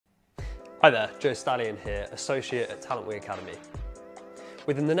Hi there, Joe Stallion here, Associate at Talent We Academy.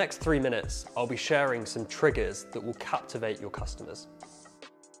 Within the next 3 minutes, I'll be sharing some triggers that will captivate your customers.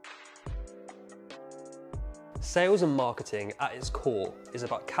 Sales and marketing at its core is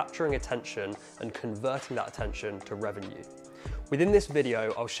about capturing attention and converting that attention to revenue. Within this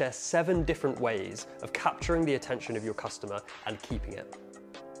video, I'll share 7 different ways of capturing the attention of your customer and keeping it.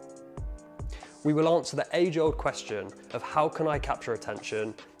 We will answer the age-old question of how can I capture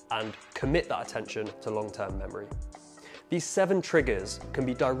attention and commit that attention to long-term memory. These 7 triggers can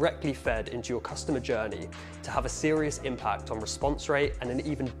be directly fed into your customer journey to have a serious impact on response rate and an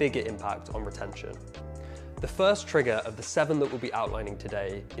even bigger impact on retention. The first trigger of the 7 that we'll be outlining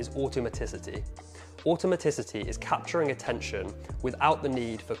today is automaticity. Automaticity is capturing attention without the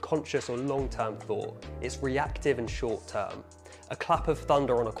need for conscious or long-term thought. It's reactive and short-term. A clap of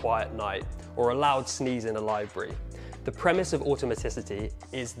thunder on a quiet night or a loud sneeze in a library. The premise of automaticity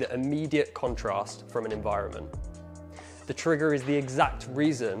is the immediate contrast from an environment. The trigger is the exact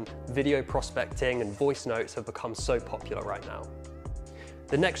reason video prospecting and voice notes have become so popular right now.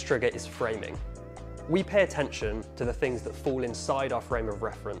 The next trigger is framing. We pay attention to the things that fall inside our frame of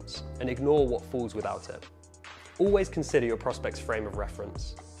reference and ignore what falls without it. Always consider your prospect's frame of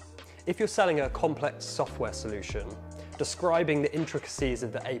reference. If you're selling a complex software solution, describing the intricacies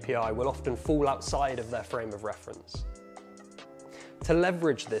of the API will often fall outside of their frame of reference. To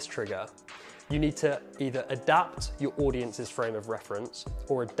leverage this trigger, you need to either adapt your audience's frame of reference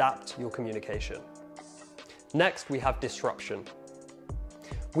or adapt your communication. Next, we have disruption.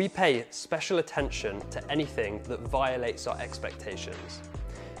 We pay special attention to anything that violates our expectations.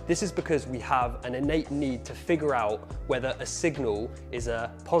 This is because we have an innate need to figure out whether a signal is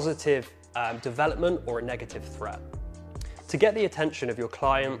a positive development or a negative threat. To get the attention of your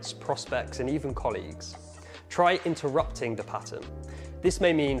clients, prospects, and even colleagues, try interrupting the pattern. This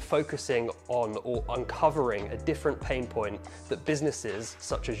may mean focusing on or uncovering a different pain point that businesses,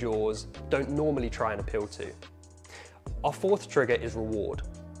 such as yours, don't normally try and appeal to. Our fourth trigger is reward.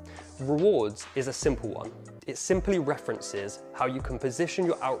 Rewards is a simple one. It simply references how you can position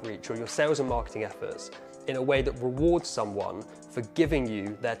your outreach or your sales and marketing efforts in a way that rewards someone for giving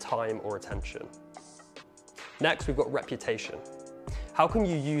you their time or attention. Next, we've got reputation. How can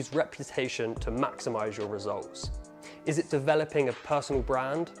you use reputation to maximize your results? Is it developing a personal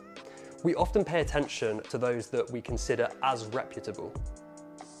brand? We often pay attention to those that we consider as reputable.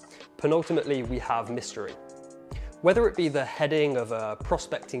 Penultimately, we have mystery. Whether it be the heading of a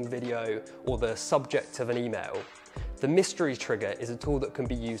prospecting video or the subject of an email, the mystery trigger is a tool that can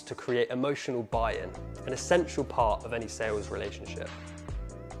be used to create emotional buy-in, an essential part of any sales relationship.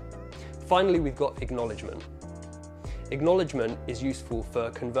 Finally, we've got acknowledgement. Acknowledgement is useful for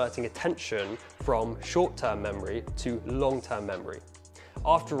converting attention from short-term memory to long-term memory.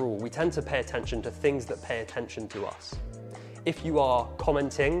 After all, we tend to pay attention to things that pay attention to us. If you are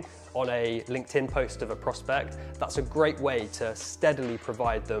commenting on a LinkedIn post of a prospect, that's a great way to steadily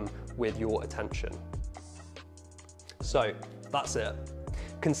provide them with your attention. So, that's it.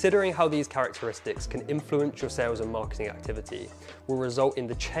 Considering how these characteristics can influence your sales and marketing activity will result in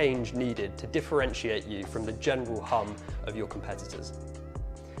the change needed to differentiate you from the general hum of your competitors.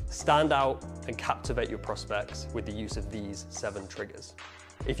 Stand out and captivate your prospects with the use of these 7 triggers.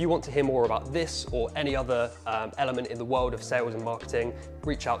 If you want to hear more about this or any other element in the world of sales and marketing,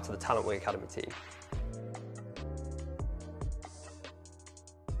 reach out to the Talent We Academy team.